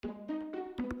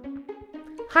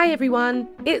Hi everyone,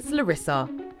 it's Larissa.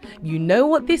 You know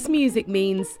what this music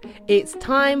means. It's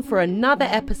time for another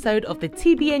episode of the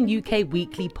TBN UK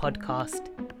Weekly Podcast.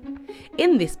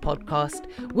 In this podcast,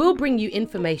 we'll bring you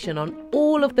information on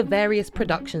all of the various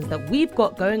productions that we've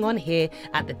got going on here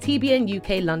at the TBN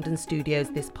UK London studios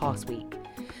this past week,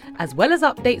 as well as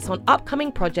updates on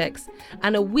upcoming projects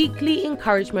and a weekly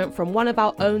encouragement from one of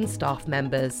our own staff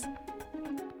members.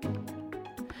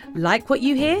 Like what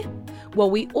you hear? Well,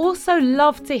 we also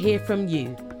love to hear from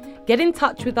you. Get in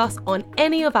touch with us on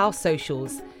any of our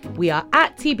socials. We are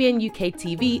at TBN UK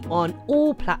TV on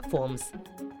all platforms.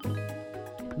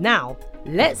 Now,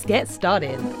 let's get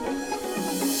started.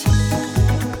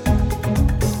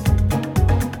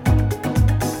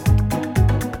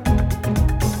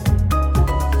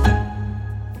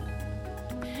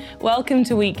 Welcome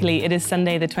to Weekly. It is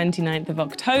Sunday, the 29th of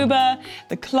October.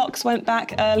 The clocks went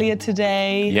back earlier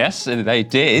today. Yes, they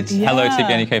did. Yeah. Hello,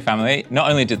 TBN UK family. Not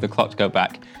only did the clocks go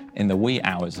back in the wee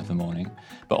hours of the morning,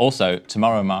 but also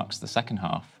tomorrow marks the second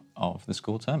half of the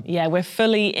school term. Yeah, we're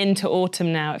fully into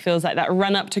autumn now. It feels like that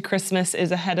run up to Christmas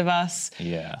is ahead of us.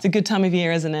 Yeah. It's a good time of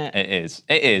year, isn't it? It is.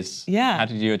 It is. Yeah. How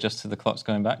did you adjust to the clocks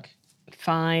going back?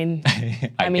 Fine.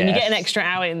 I mean, you get an extra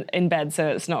hour in bed, so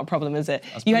it's not a problem, is it?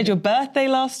 You had your birthday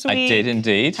last week. I did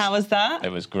indeed. How was that?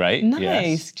 It was great. Nice.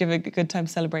 Yes. Did you have a good time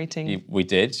celebrating? We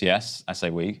did, yes. I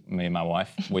say we, me and my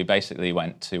wife. We basically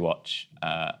went to watch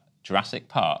Jurassic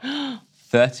Park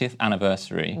 30th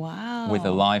anniversary with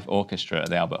a live orchestra at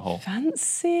the Albert Hall.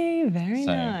 Fancy, very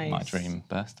nice. My dream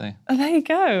birthday. Oh, there you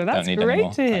go. That's Don't need great any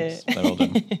more. to hear. Thanks. They're all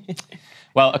done.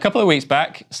 Well, a couple of weeks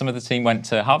back, some of the team went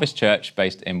to Harvest Church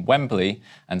based in Wembley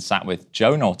and sat with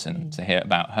Jo Norton to hear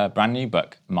about her brand new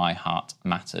book, My Heart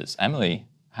Matters. Emily,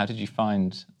 how did you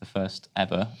find the first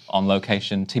ever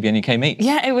on-location TBN UK meets?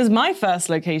 Yeah, it was my first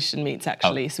location meets,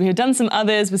 actually. So we had done some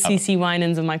others with CC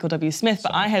Winans and Michael W. Smith,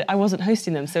 but I wasn't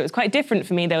hosting them, so it was quite different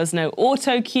for me. There was no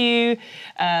auto cue,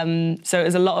 so it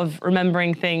was a lot of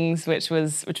remembering things, which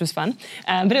was fun.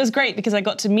 But it was great because I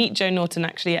got to meet Jo Norton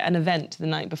actually at an event the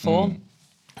night before.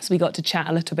 So we got to chat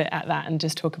a little bit at that and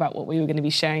just talk about what we were going to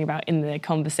be sharing about in the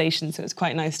conversation. So it was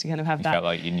quite nice to kind of have that. Felt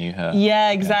like you knew her.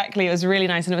 Yeah, exactly. Yeah. It was really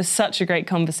nice and it was such a great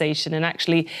conversation. And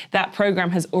actually that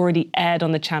programme has already aired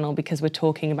on the channel because we're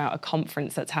talking about a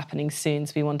conference that's happening soon.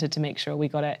 So we wanted to make sure we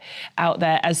got it out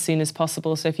there as soon as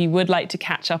possible. So if you would like to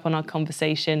catch up on our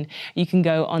conversation, you can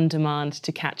go on demand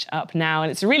to catch up now.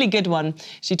 And it's a really good one.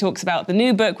 She talks about the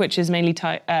new book, which is mainly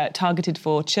targeted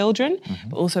for children,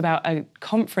 but also about a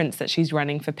conference that she's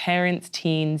running for parents,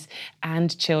 teens,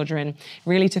 and children,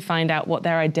 really to find out what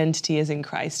their identity is in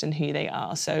Christ and who they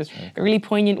are. So a really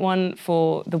poignant one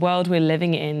for the world we're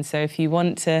living in. So if you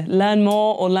want to learn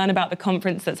more or learn about the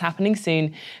conference that's happening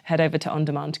soon, head over to On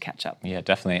Demand to catch up. Yeah,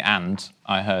 definitely. And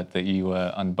I heard that you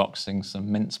were unboxing some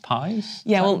mince pies.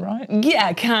 Yeah, well, right?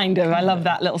 Yeah, kind of. I love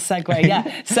that little segue.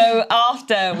 Yeah. So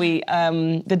after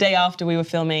the day after we were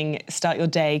filming Start Your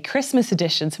Day Christmas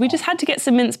edition, so we just had to get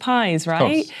some mince pies, right? Of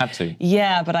course, had to.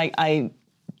 Yeah, but I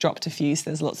dropped a few, so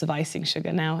there's lots of icing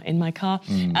sugar now in my car.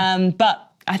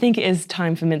 But I think it is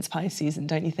time for mince pie season,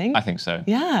 don't you think? I think so.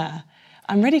 Yeah.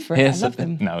 I'm ready for it. I love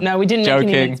them. No, we didn't joking.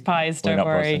 make any mince pies, don't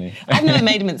worry. I've never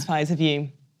made mince pies, have you?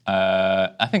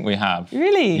 I think we have.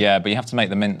 Really? Yeah, but you have to make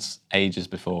the mince ages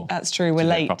before. That's true. We're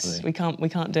late. We can't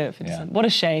do it for December. What a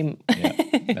shame. Yeah,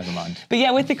 never mind. But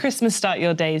yeah, with the Christmas Start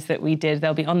Your Days that we did,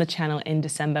 they'll be on the channel in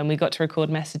December, and we got to record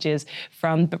messages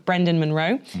from Brendan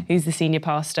Monroe, who's the senior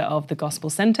pastor of the Gospel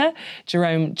Centre,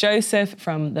 Jerome Joseph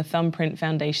from the Thumbprint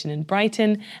Foundation in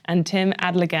Brighton, and Tim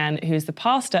Adlagan, who's the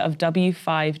pastor of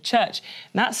W5 Church.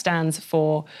 And that stands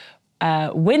for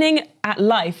Winning at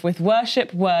Life with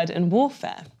Worship, Word and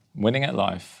Warfare. Winning at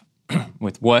Life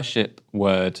with Worship,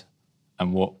 Word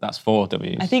and that's 4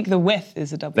 W's. I think the width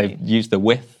is a W. They've used the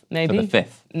width for the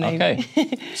fifth. Maybe.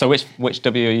 Okay. So which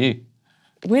W are you?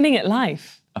 Winning at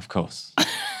Life. Of course.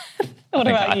 What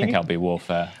about you? I think I'll be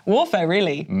Warfare. Warfare,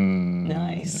 really?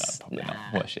 Nice. No, probably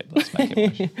not. Worship. Let's make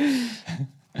it worship.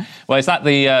 Well, is that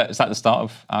the start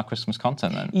of our Christmas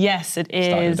content then? Yes, it is.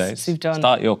 Start your days. So we've done.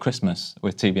 Start your Christmas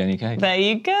with TBN UK. There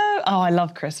you go. Oh, I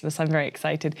love Christmas. I'm very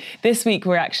excited. This week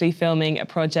we're actually filming a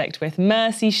project with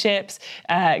Mercy Ships,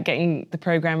 getting the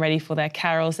programme ready for their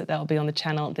carols that they'll be on the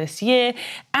channel this year.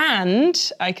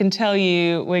 And I can tell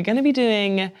you we're going to be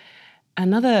doing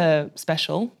another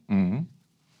special,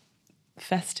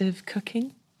 festive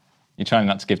cooking. You're trying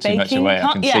not to give too much away,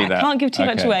 I can see that. Can't give too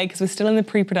much away because we're still in the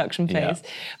pre-production phase. Yeah.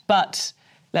 But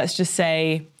let's just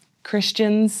say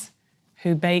Christians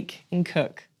who bake and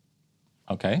cook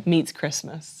meets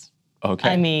Christmas. Okay.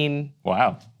 I mean...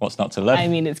 Wow. What's not to love? I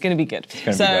mean, it's going to be good.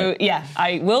 So, yeah,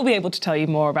 I will be able to tell you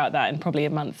more about that in probably a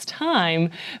month's time,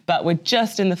 but we're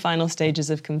just in the final stages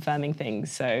of confirming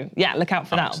things. So, yeah, look out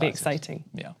for that. It'll be exciting.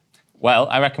 Yeah. Well,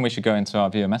 I reckon we should go into our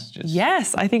viewer messages.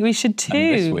 Yes, I think we should too.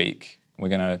 And this week, we're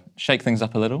going to shake things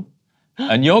up a little.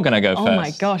 And you're going to go first. Oh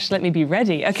my gosh, let me be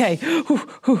ready. Okay,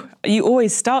 you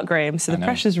always start, Graham, so the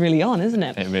pressure's really on, isn't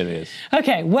it? It really is.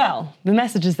 Okay, well, the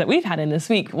messages that we've had in this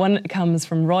week, one comes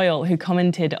from Royal, who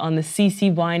commented on the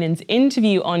CeCe Winans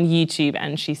interview on YouTube,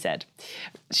 and she said,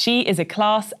 she is a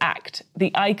class act,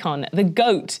 the icon, the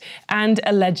GOAT, and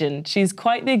a legend. She's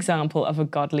quite the example of a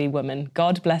godly woman.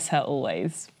 God bless her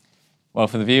always. Well,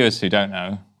 for the viewers who don't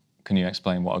know, can you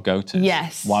explain what a goat is?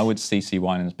 Yes. Why would CeCe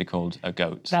Winans be called a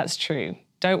goat? That's true.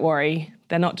 Don't worry.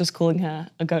 They're not just calling her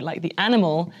a goat like the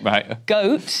animal. Right.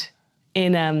 Goat,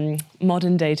 in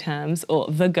modern day terms,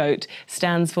 or the GOAT,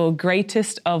 stands for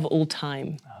greatest of all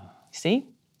time. See?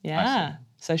 Yeah.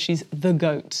 So she's the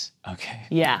GOAT. Okay.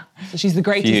 Yeah. So she's the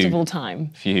greatest of all time.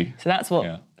 Phew. So that's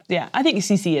what... Yeah, I think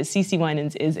CeCe is. CeCe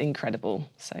Winans is incredible.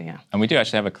 So, yeah. And we do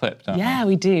actually have a clip, don't we? Yeah,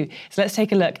 we do. So let's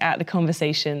take a look at the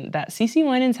conversation that CeCe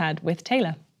Winans had with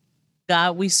Taylor.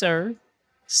 God we serve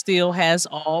still has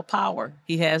all power.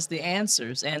 He has the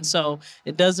answers. And so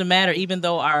it doesn't matter, even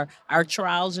though our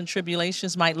trials and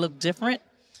tribulations might look different,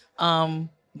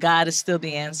 God is still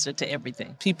the answer to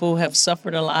everything. People have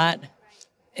suffered a lot.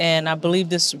 And I believe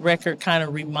this record kind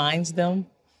of reminds them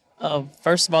of,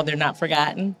 first of all, they're not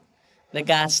forgotten, that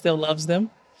God still loves them,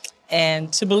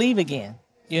 and to believe again,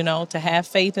 you know, to have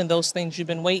faith in those things you've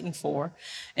been waiting for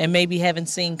and maybe haven't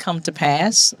seen come to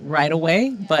pass right away,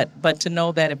 but to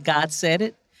know that if God said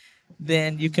it,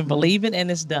 then you can believe it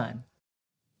and it's done.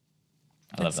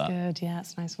 I love that. Good, yeah,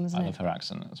 it's a nice one, isn't it? I love her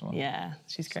accent as well. Yeah,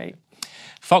 she's great.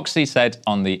 Foxy said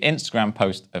on the Instagram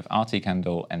post of RT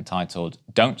Kendall entitled,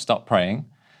 "Don't Stop Praying,"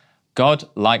 God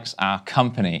likes our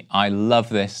company. I love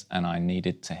this and I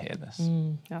needed to hear this.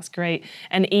 That's great.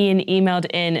 And Ian emailed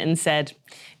in and said,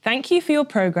 thank you for your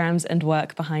programmes and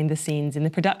work behind the scenes in the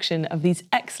production of these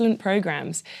excellent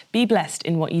programmes. Be blessed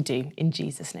in what you do, in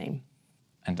Jesus' name.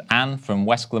 And Anne from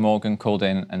West Glamorgan called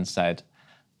in and said,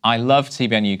 I love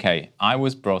TBN UK. I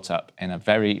was brought up in a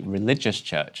very religious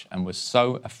church and was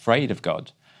so afraid of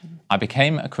God. I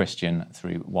became a Christian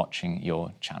through watching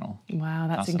your channel. Wow,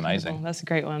 that's incredible. Amazing. That's a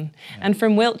great one. Yeah. And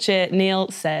from Wiltshire,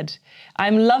 Neil said,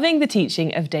 I'm loving the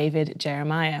teaching of David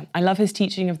Jeremiah. I love his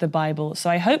teaching of the Bible, so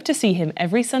I hope to see him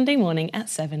every Sunday morning at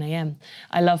 7 a.m.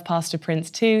 I love Pastor Prince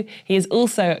too. He is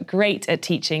also great at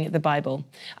teaching the Bible.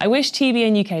 I wish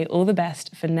TBN UK all the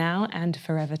best for now and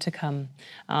forever to come.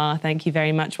 Thank you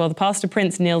very much. Well, the Pastor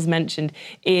Prince Neil's mentioned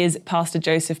is Pastor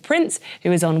Joseph Prince,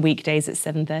 who is on weekdays at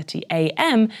 7:30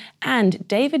 a.m. And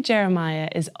David Jeremiah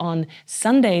is on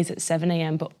Sundays at 7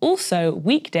 a.m, but also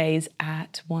weekdays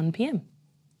at 1 p.m.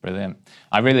 Brilliant.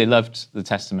 I really loved the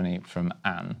testimony from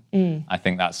Anne. I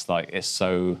think that's it's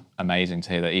so amazing to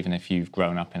hear that even if you've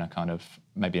grown up in a kind of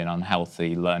maybe an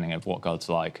unhealthy learning of what God's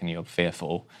like and you're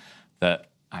fearful, that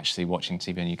actually watching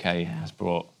TBN UK has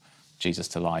brought Jesus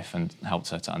to life and helped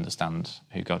her to understand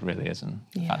who God really is and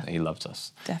the fact that he loves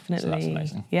us. Definitely. So that's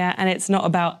amazing. Yeah, and it's not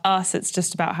about us, it's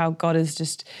just about how God is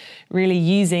just really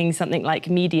using something like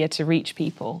media to reach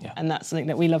people. Yeah. And that's something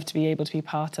that we love to be able to be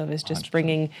part of, is just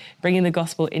 100%. bringing the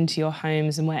gospel into your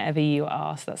homes and wherever you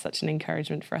are. So that's such an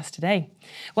encouragement for us today.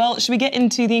 Well, should we get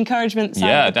into the encouragement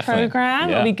side of the programme?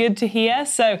 Yeah. It'll be good to hear.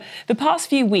 So the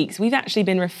past few weeks, we've actually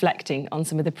been reflecting on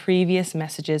some of the previous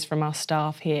messages from our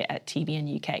staff here at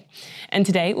TBN UK. And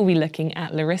today we'll be looking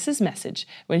at Larissa's message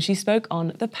when she spoke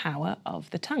on the power of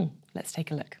the tongue. Let's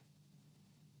take a look.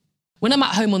 When I'm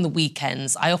at home on the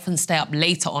weekends, I often stay up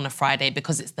later on a Friday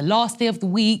because it's the last day of the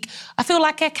week. I feel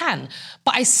like I can,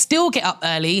 but I still get up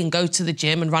early and go to the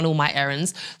gym and run all my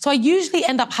errands. So I usually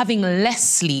end up having less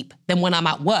sleep than when I'm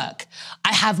at work.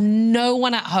 I have no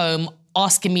one at home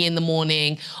asking me in the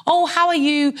morning, oh, how are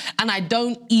you? And I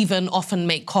don't even often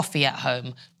make coffee at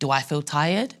home. Do I feel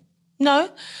tired?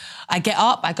 No. I get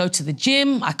up, I go to the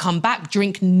gym, I come back,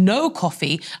 drink no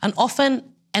coffee, and often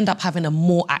end up having a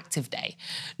more active day.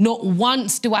 Not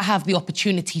once do I have the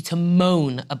opportunity to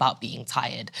moan about being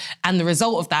tired. And the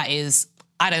result of that is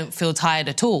I don't feel tired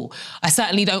at all. I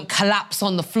certainly don't collapse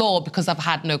on the floor because I've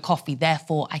had no coffee.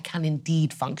 Therefore, I can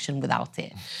indeed function without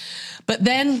it. But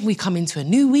then we come into a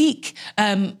new week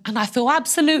and I feel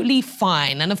absolutely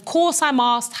fine. And of course I'm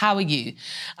asked, how are you?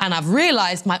 And I've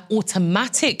realised my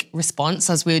automatic response,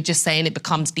 as we were just saying, it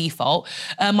becomes default.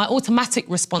 My automatic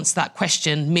response to that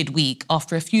question midweek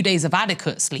after a few days of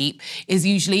adequate sleep is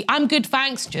usually, I'm good,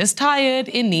 thanks, just tired,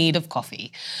 in need of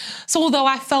coffee. So although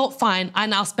I felt fine, I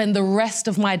now spend the rest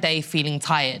of my day feeling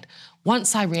tired.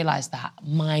 Once I realised that,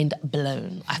 mind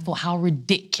blown. I thought, how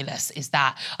ridiculous is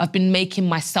that? I've been making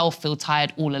myself feel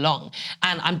tired all along.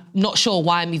 And I'm not sure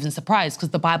why I'm even surprised, because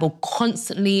the Bible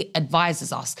constantly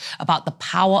advises us about the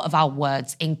power of our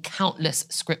words in countless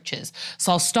scriptures.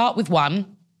 So I'll start with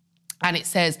one. And it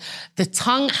says, the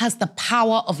tongue has the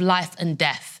power of life and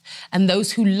death, and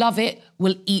those who love it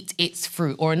will eat its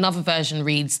fruit. Or another version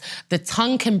reads, the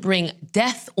tongue can bring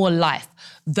death or life.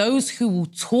 Those who will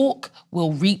talk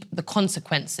will reap the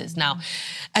consequences. Now,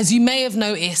 as you may have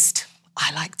noticed,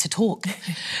 I like to talk.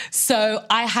 So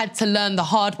I had to learn the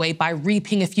hard way by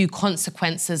reaping a few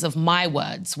consequences of my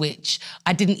words, which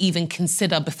I didn't even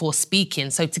consider before speaking.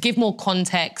 So to give more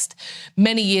context,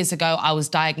 many years ago, I was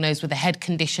diagnosed with a head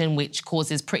condition which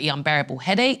causes pretty unbearable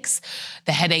headaches.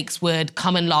 The headaches would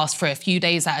come and last for a few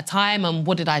days at a time. And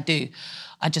what did I do?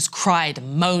 I just cried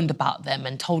and moaned about them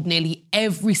and told nearly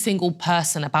every single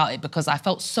person about it because I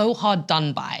felt so hard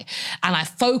done by. And I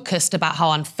focused about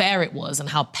how unfair it was and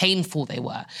how painful they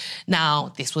were.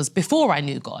 Now, this was before I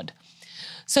knew God.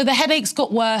 So the headaches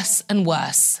got worse and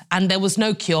worse, and there was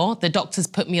no cure. The doctors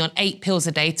put me on 8 pills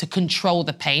a day to control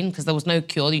the pain because there was no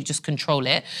cure, you just control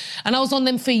it. And I was on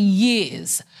them for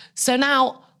years. So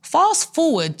now, fast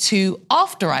forward to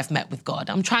after I've met with God.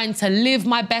 I'm trying to live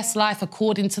my best life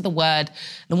according to the word.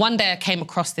 And one day I came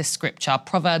across this scripture,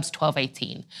 Proverbs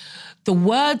 12:18. The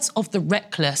words of the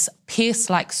reckless pierce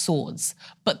like swords,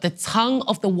 but the tongue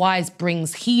of the wise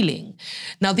brings healing.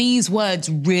 Now, these words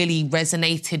really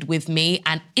resonated with me,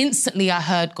 and instantly I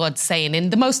heard God saying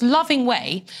in the most loving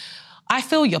way, I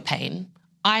feel your pain.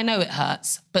 I know it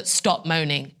hurts, but stop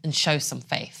moaning and show some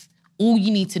faith. All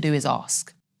you need to do is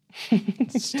ask.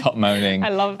 Stop moaning. I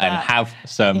love that. And have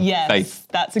some faith.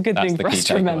 That's a good thing for us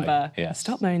to remember. Yes.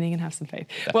 Stop moaning and have some faith.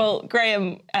 Definitely. Well,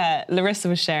 Graham, Larissa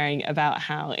was sharing about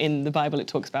how in the Bible it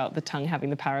talks about the tongue having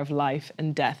the power of life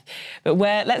and death. But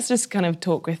let's just kind of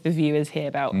talk with the viewers here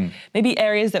about maybe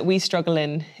areas that we struggle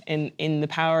in the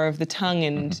power of the tongue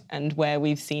and where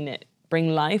we've seen it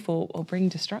bring life or bring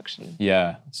destruction.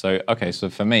 Yeah. So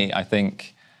for me, I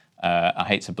think I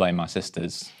hate to blame my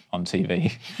sisters on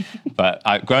TV, but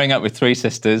growing up with 3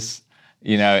 sisters,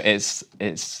 you know, it's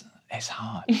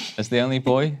hard. As the only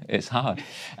boy, it's hard.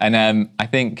 And I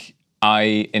think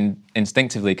I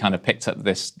instinctively kind of picked up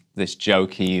this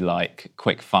jokey, like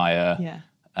quick fire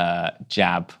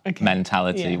jab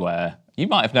mentality where you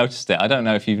might have noticed it. I don't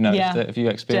know if you've noticed it. Have you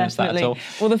experienced that at all?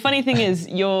 Well, the funny thing is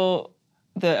you're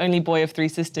the only boy of 3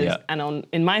 sisters, and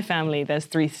in my family there's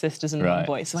 3 sisters and 1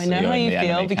 boy. So I know how you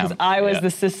feel because I was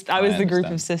the group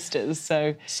of sisters.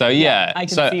 So I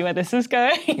can see where this is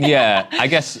going. Yeah, I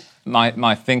guess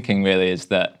my thinking really is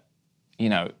that, you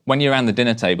know, when you're around the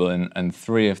dinner table and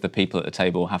 3 of the people at the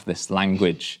table have this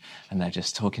language and they're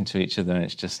just talking to each other and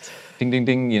it's just ding, ding,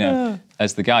 ding, you know,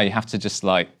 as the guy, you have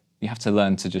to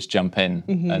learn to just jump in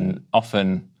and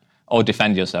often, or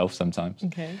defend yourself sometimes.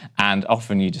 Okay. And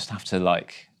often you just have to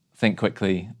like think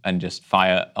quickly and just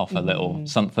fire off a little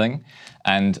something.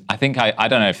 And I think, I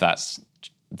don't know if that's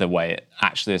the way it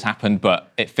actually has happened,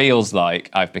 but it feels like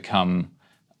I've become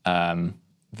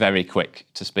very quick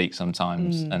to speak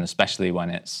sometimes, and especially when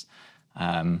it's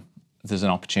there's an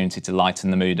opportunity to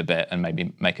lighten the mood a bit and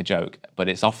maybe make a joke, but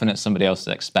it's often at somebody else's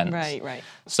expense. Right.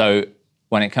 So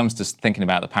when it comes to thinking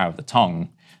about the power of the tongue,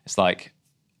 it's like,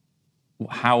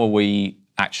 how are we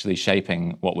actually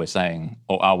shaping what we're saying?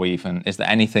 Or are we even, is there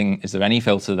any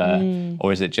filter there?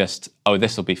 Or is it just, oh,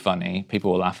 this will be funny,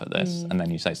 people will laugh at this, and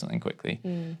then you say something quickly?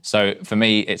 So for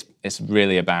me, it's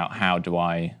really about how do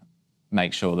I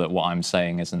make sure that what I'm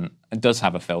saying does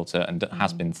have a filter and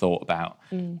has been thought about.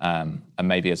 And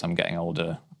maybe as I'm getting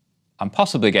older, I'm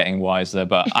possibly getting wiser,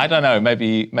 but I don't know.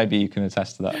 Maybe you can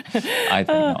attest to that. I think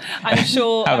not.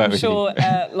 I'm sure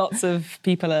lots of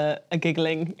people are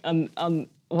giggling on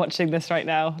watching this right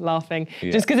now, laughing.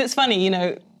 Yeah. Just because it's funny, you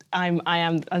know. I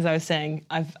am, as I was saying,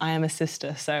 I am a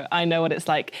sister, so I know what it's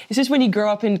like. It's just when you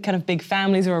grow up in kind of big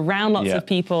families or around lots of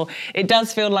people, it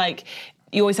does feel like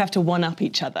you always have to one-up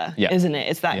each other, Yeah. isn't it?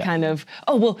 It's that Yeah. kind of,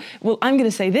 well, I'm going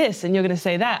to say this and you're going to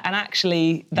say that. And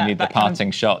actually... You need the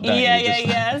parting shot, don't you?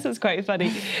 Yeah, so it's quite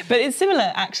funny. But it's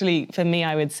similar, actually, for me,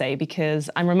 I would say, because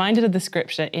I'm reminded of the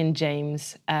scripture in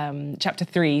James chapter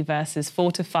 3, verses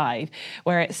 4-5,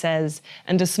 where it says,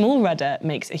 "And a small rudder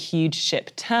makes a huge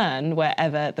ship turn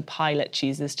wherever the pilot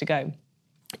chooses to go,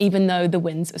 even though the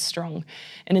winds are strong.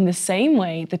 And in the same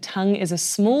way, the tongue is a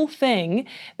small thing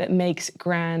that makes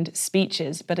grand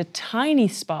speeches, but a tiny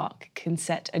spark can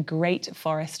set a great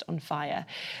forest on fire."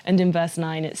 And in verse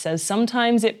 9, it says,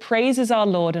 "Sometimes it praises our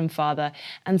Lord and Father,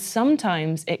 and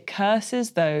sometimes it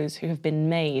curses those who have been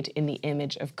made in the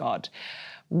image of God."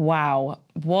 Wow,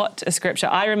 what a scripture.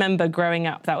 I remember growing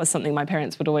up, that was something my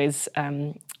parents would always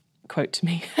quote to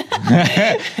me.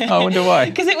 I wonder why.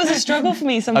 Because it was a struggle for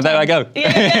me sometimes. Oh, there I go.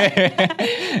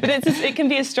 Yeah. But it can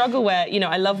be a struggle where,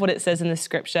 I love what it says in the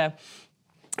scripture,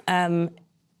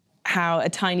 how a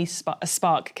tiny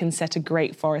spark can set a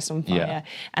great forest on fire. Yeah,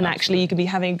 and actually you could be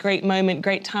having a great moment,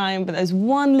 great time, but there's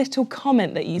one little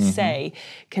comment that you say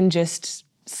can just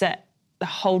set the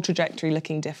whole trajectory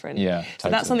looking different. Yeah, So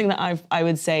that's something that I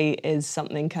would say is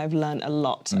something I've learned a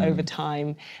lot over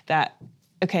time, that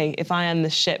okay, if I am the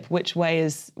ship, which way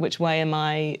am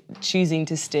I choosing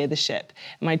to steer the ship?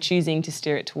 Am I choosing to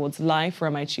steer it towards life, or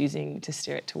am I choosing to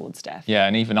steer it towards death? Yeah,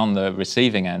 and even on the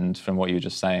receiving end, from what you were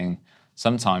just saying,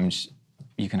 sometimes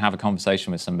you can have a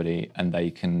conversation with somebody and they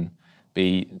can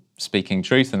be speaking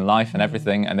truth and life and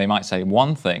everything, and they might say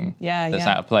one thing that's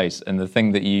out of place, and the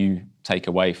thing that you take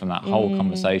away from that whole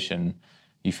conversation,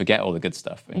 you forget all the good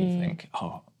stuff, and you think,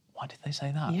 oh, why did they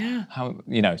say that? Yeah. How,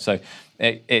 so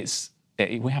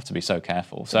we have to be so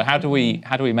careful. So how do we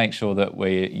make sure that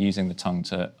we're using the tongue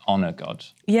to honour God?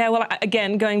 Yeah, well,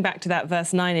 again, going back to that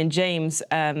verse 9 in James,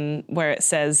 where it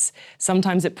says,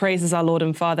 "Sometimes it praises our Lord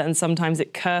and Father, and sometimes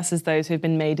it curses those who have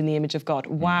been made in the image of God."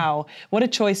 Wow, what a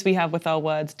choice we have with our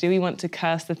words. Do we want to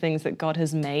curse the things that God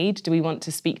has made? Do we want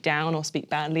to speak down or speak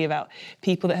badly about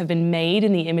people that have been made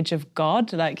in the image of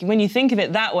God? Like, when you think of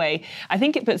it that way, I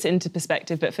think it puts it into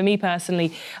perspective. But for me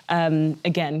personally,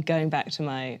 again, going back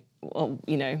to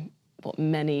what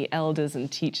many elders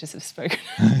and teachers have spoken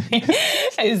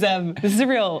is this is a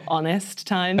real honest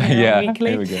time here on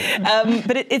Weekly. Here we go.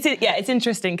 But it's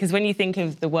interesting, because when you think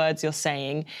of the words you're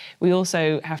saying, we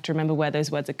also have to remember where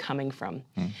those words are coming from.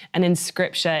 And in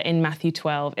scripture, in Matthew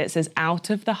 12, it says,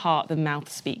 "Out of the heart the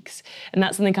mouth speaks." And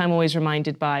that's something I'm always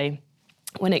reminded by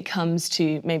when it comes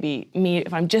to maybe me,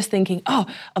 if I'm just thinking, oh,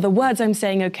 are the words I'm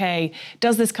saying okay?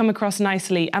 Does this come across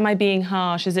nicely? Am I being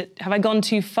harsh? Have I gone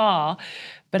too far?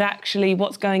 But actually,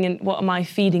 what's going in? What am I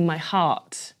feeding my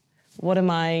heart? What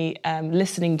am I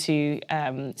listening to,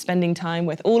 spending time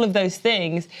with? All of those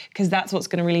things, because that's what's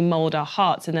going to really mold our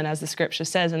hearts. And then, as the scripture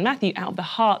says in Matthew, out of the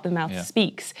heart, the mouth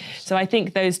speaks. So I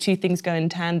think those two things go in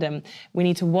tandem. We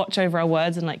need to watch over our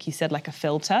words, and like you said, like a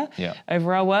filter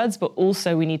over our words, but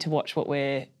also we need to watch what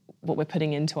we're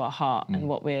putting into our heart and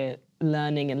what we're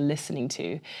learning and listening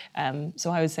to.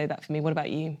 So I would say that for me. What about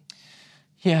you?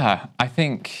 Yeah, I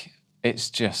think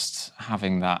it's just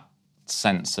having that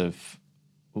sense of,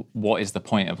 what is the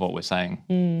point of what we're saying?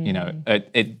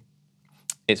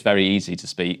 It's very easy to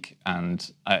speak, and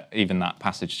even that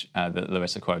passage that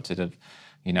Larissa quoted of,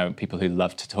 people who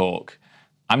love to talk.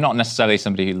 I'm not necessarily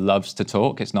somebody who loves to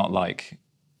talk. It's not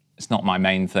my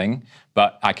main thing,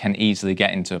 but I can easily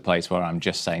get into a place where I'm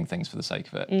just saying things for the sake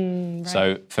of it. Right.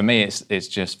 So for me, it's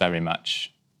just very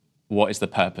much, what is the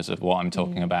purpose of what I'm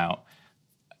talking about?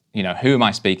 Who am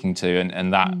I speaking to?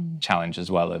 And that challenge as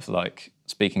well of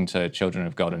speaking to children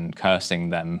of God and cursing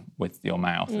them with your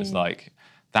mouth is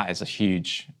that is a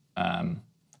huge,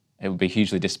 it would be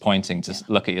hugely disappointing to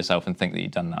look at yourself and think that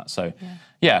you've done that. So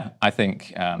I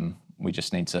think we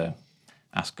just need to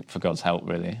ask for God's help,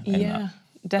 really. In that.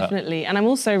 Definitely. And I'm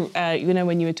also,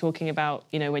 when you were talking about,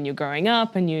 when you're growing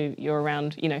up and you're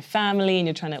around, family, and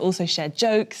you're trying to also share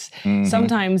jokes,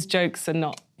 sometimes jokes are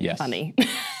not funny.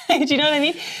 Do you know what I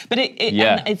mean? But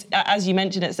it's, as you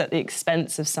mentioned, it's at the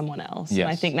expense of someone else. Yes. And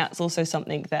I think that's also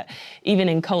something that, even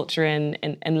in culture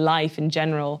and life in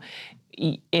general,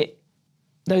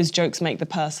 those jokes make the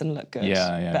person look good.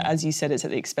 But as you said, it's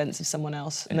at the expense of someone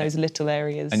else in those little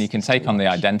areas. And you can take on the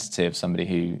identity of somebody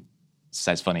who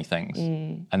says funny things.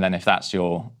 And then if that's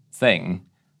your thing,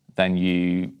 then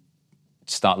you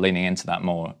start leaning into that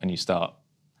more, and you start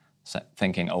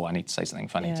thinking, oh, I need to say something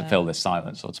funny to fill this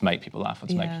silence, or to make people laugh, or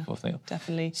to make people feel.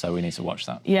 Definitely. So we need to watch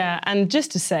that. Yeah, and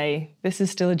just to say, this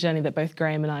is still a journey that both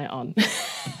Graham and I are on.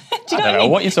 I don't know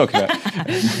what you're talking about.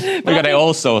 We got it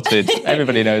all sorted.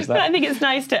 Everybody knows that. But I think it's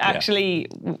nice to actually,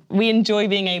 we enjoy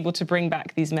being able to bring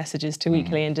back these messages to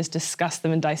Weekly and just discuss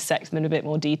them and dissect them in a bit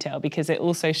more detail, because it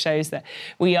also shows that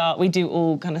we do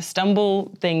all kind of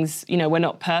stumble things. You know, we're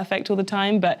not perfect all the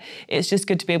time, but it's just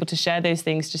good to be able to share those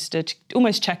things, just to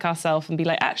almost check ourselves and be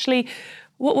like, actually,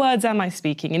 what words am I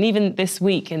speaking? And even this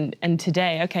week and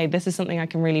today, okay, this is something I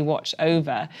can really watch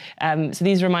over. So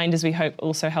these reminders, we hope,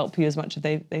 also help you as much as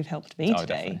they've helped me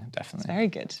today. Definitely. It's very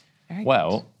good.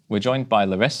 Well, we're joined by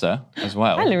Larissa as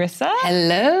well. Hi, Larissa.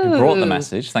 Hello. You brought the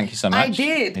message. Thank you so much. I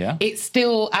did. Yeah. It's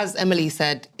still, as Emily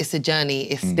said, it's a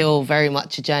journey. It's still very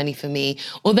much a journey for me.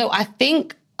 Although I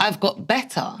think I've got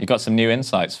better. You got some new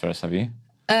insights for us, have you?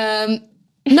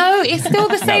 No, it's still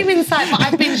the same insight, but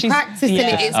I've been practicing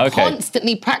it. It's Okay.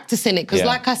 constantly practicing it. Because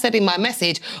like I said in my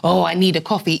message, I need a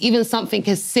coffee. Even something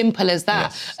as simple as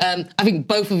that. Yes. I think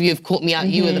both of you have caught me out.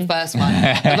 You were the first one.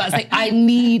 But it's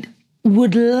like,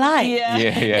 would like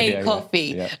a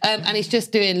coffee. Yeah. And it's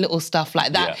just doing little stuff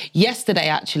like that. Yeah. Yesterday,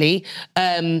 actually,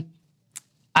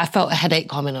 I felt a headache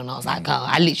coming on. I was like,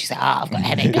 I literally said, I've got a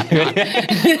headache coming on.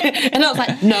 And I was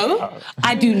like, no,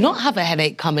 I do not have a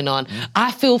headache coming on.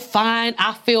 I feel fine,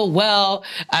 I feel well,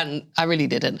 and I really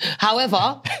didn't.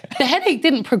 However, the headache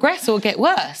didn't progress or get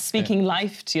worse. Speaking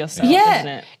life to yourself, isn't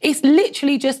it? It's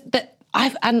literally just that.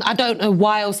 And I don't know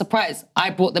why I was surprised.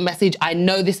 I brought the message. I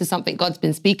know this is something God's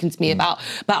been speaking to me about,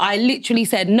 but I literally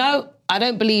said, no, I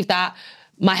don't believe that.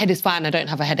 My head is fine. I don't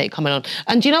have a headache coming on.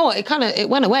 And do you know what? It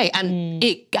went away, and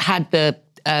it had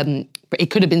it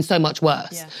could have been so much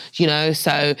worse, you know?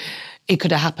 So it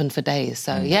could have happened for days.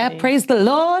 So praise the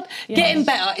Lord. Yes. Getting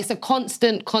better. It's a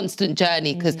constant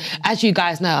journey, because as you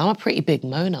guys know, I'm a pretty big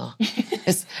moaner.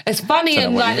 It's funny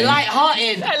and like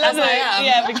lighthearted. I love as I it. am.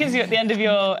 Yeah, because you, at the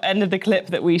end of the clip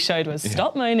that we showed was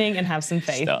stop moaning and have some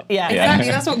faith. Stop. Yeah, Exactly,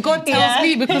 that's what God tells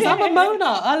me, because I'm a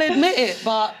moaner, I'll admit it.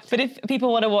 But if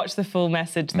people want to watch the full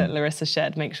message that Larissa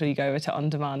shared, make sure you go over to On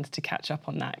Demand to catch up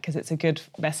on that, because it's a good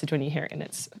message when you hear it in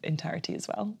its entirety as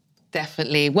well.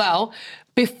 definitely. Well,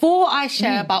 before I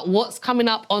share about what's coming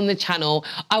up on the channel,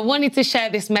 I wanted to share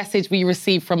this message we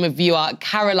received from a viewer,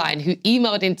 Caroline, who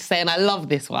emailed in to say, and I love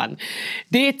this one,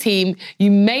 "Dear team,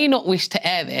 you may not wish to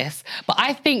air this, but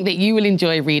I think that you will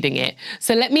enjoy reading it.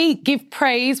 So let me give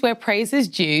praise where praise is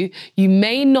due. You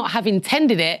may not have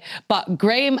intended it, but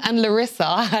Graham and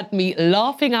Larissa had me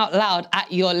laughing out loud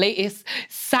at your latest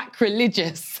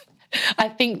sacrilegious," I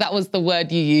think that was the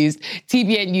word you used,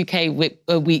 TBN UK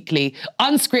Weekly.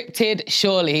 Unscripted,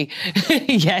 surely.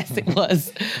 Yes, it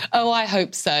was. Oh, I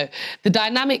hope so. The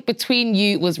dynamic between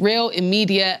you was real,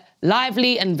 immediate,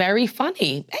 lively and very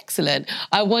funny. Excellent.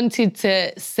 I wanted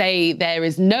to say there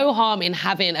is no harm in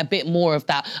having a bit more of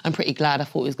that. I'm pretty glad. I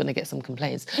thought we was going to get some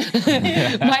complaints.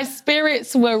 My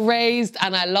spirits were raised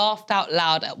and I laughed out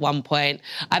loud at one point.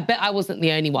 I bet I wasn't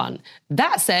the only one.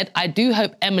 That said, I do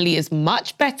hope Emily is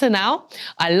much better now.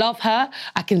 I love her.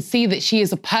 I can see that she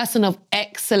is a person of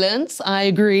excellence. I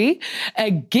agree.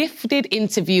 A gifted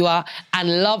interviewer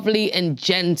and lovely and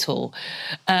gentle.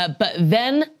 But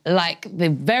then, like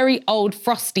the very old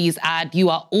Frosties ad, you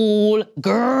are all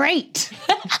great.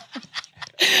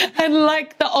 And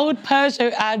like the old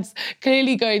Peugeot ads,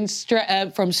 clearly going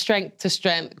from strength to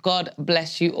strength. God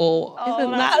bless you all.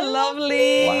 Isn't that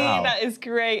lovely? Wow. That is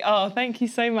great. Oh, thank you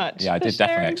so much. Yeah, I for did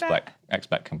definitely sharing that.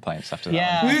 expect complaints after that.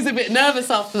 Yeah. one. We was a bit nervous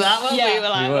after that, weren't Yeah, we? Were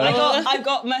like, You were. I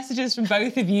got messages from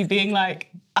both of you being like,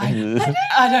 I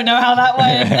don't know how that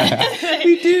went.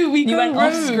 We do. We You go went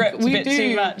off rogue. script We a bit do.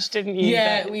 too much, didn't you?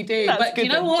 Yeah, But we do. that's But good you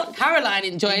know then. what? Caroline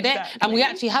enjoyed it, and Exactly. we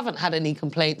actually haven't had any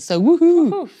complaints. So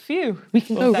woohoo! Oh, phew. We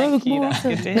can go thank rogue you. more That's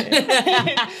often. good to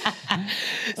hear.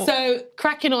 So,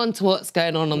 cracking on to what's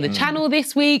going on the channel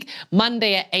this week,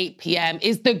 Monday at 8 p.m.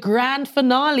 is the grand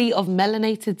finale of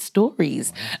Melanated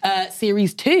Stories,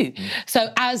 Series 2.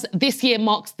 So, as this year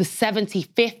marks the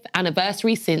 75th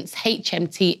anniversary since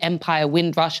HMT Empire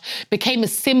Windrush became a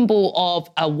symbol of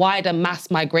a wider mass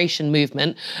migration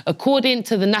movement, according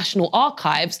to the National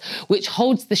Archives, which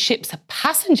holds the ship's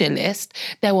passenger list,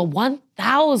 there were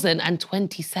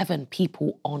 1,027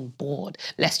 people on board.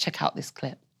 Let's check out this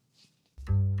clip.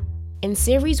 In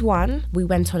Series 1, we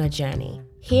went on a journey,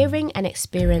 hearing and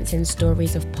experiencing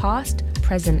stories of past,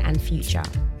 present and future.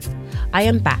 I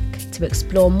am back to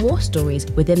explore more stories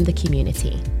within the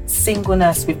community.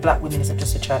 Singleness with black women isn't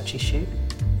just a church issue.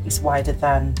 It's wider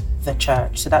than the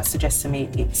church. So that suggests to me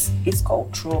it's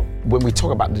cultural. When we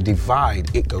talk about the divide,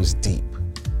 it goes deep.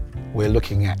 We're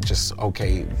looking at just,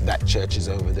 okay, that church is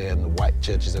over there and the white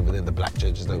church is over there, the black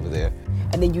church is over there.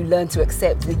 And then you learn to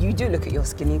accept that you do look at your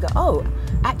skin and you go, oh,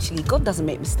 actually, God doesn't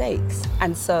make mistakes.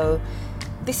 And so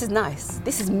this is nice.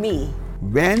 This is me.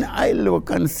 When I look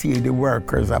and see the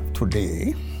workers of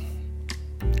today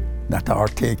that are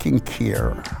taking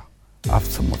care of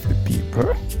some of the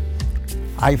people,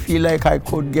 I feel like I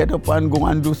could get up and go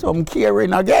and do some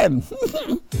caring again.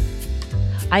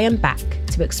 I am back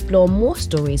to explore more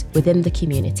stories within the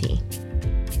community.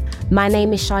 My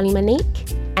name is Charlie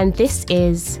Monique, and this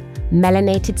is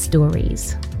Melanated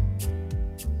Stories.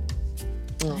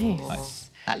 Nice.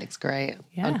 That looks great.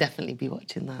 Yeah. I'll definitely be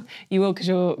watching that. You will, because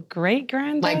your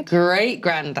great-granddad? My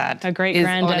great-granddad. Her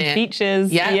great-granddad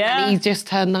features. Yeah, and he just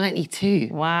turned 92.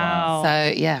 Wow.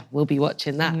 So, yeah, we'll be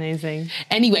watching that. Amazing.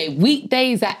 Anyway,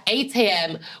 weekdays at 8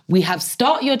 a.m, we have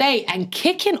Start Your Day, and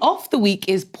kicking off the week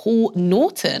is Paul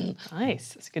Norton.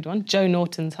 Nice, that's a good one. Joe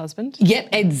Norton's husband. Yep,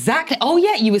 exactly. Oh,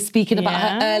 yeah, you were speaking about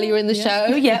her earlier in the show.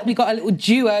 Yeah, we got a little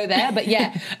duo there. But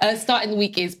yeah, starting the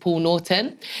week is Paul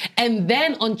Norton. And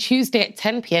then on Tuesday at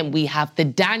 10 p.m, we have the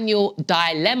Daniel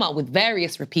Dilemma with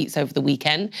various repeats over the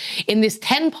weekend. In this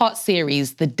 10-part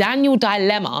series, the Daniel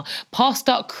Dilemma,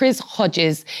 Pastor Chris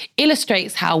Hodges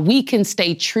illustrates how we can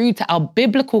stay true to our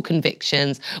biblical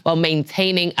convictions while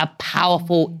maintaining a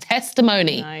powerful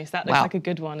testimony. Nice, that looks like a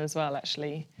good one as well,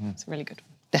 actually. It's a really good one.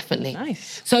 Definitely.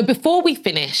 Nice. So before we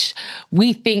finish,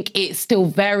 we think it's still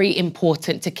very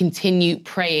important to continue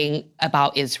praying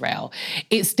about Israel.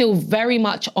 It's still very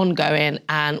much ongoing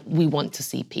and we want to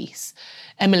see peace.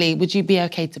 Emily, would you be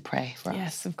okay to pray for us?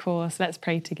 Yes, of course. Let's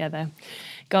pray together.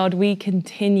 God, we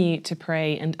continue to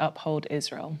pray and uphold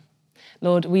Israel.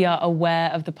 Lord, we are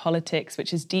aware of the politics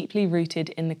which is deeply rooted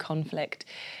in the conflict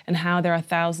and how there are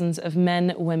thousands of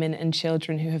men, women and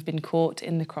children who have been caught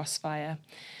in the crossfire.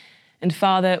 And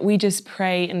Father, we just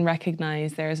pray and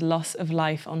recognize there is loss of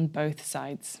life on both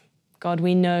sides. God,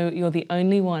 we know you're the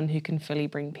only one who can fully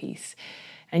bring peace.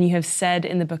 And you have said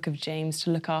in the book of James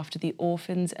to look after the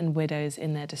orphans and widows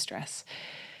in their distress.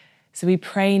 So we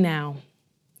pray now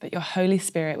that your Holy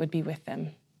Spirit would be with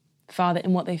them. Father,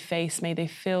 in what they face, may they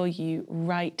feel you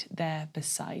right there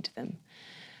beside them.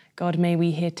 God, may we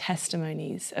hear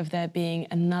testimonies of there being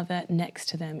another next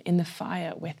to them in the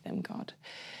fire with them, God.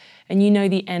 And you know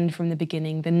the end from the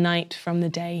beginning, the night from the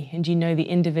day, and you know the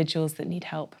individuals that need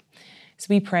help. So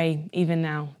we pray even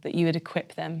now that you would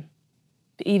equip them,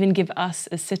 but even give us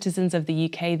as citizens of the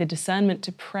UK the discernment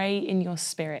to pray in your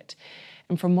spirit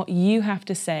and from what you have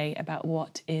to say about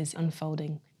what is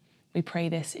unfolding. We pray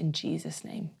this in Jesus'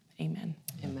 name. Amen.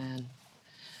 Amen.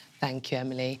 Thank you,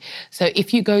 Emily. So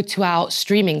if you go to our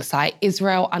streaming site,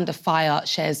 Israel Under Fire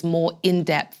shares more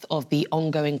in-depth of the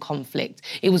ongoing conflict.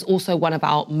 It was also one of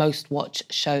our most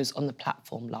watched shows on the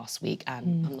platform last week,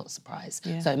 and I'm not surprised.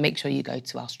 Yeah. So make sure you go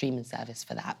to our streaming service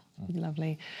for that.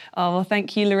 Lovely. Oh, well,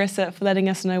 thank you, Larissa, for letting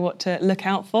us know what to look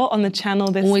out for on the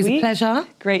channel this week. Always a pleasure.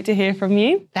 Great to hear from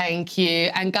you. Thank you.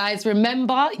 And guys,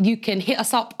 remember, you can hit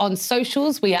us up on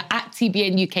socials. We are at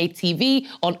TBN UK TV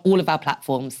on all of our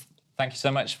platforms. Thank you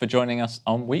so much for joining us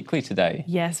on Weekly today.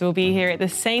 Yes, we'll be here at the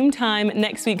same time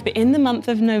next week, but in the month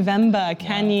of November.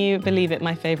 Can you believe it?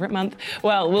 My favourite month.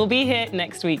 Well, we'll be here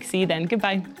next week. See you then.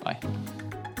 Goodbye. Bye.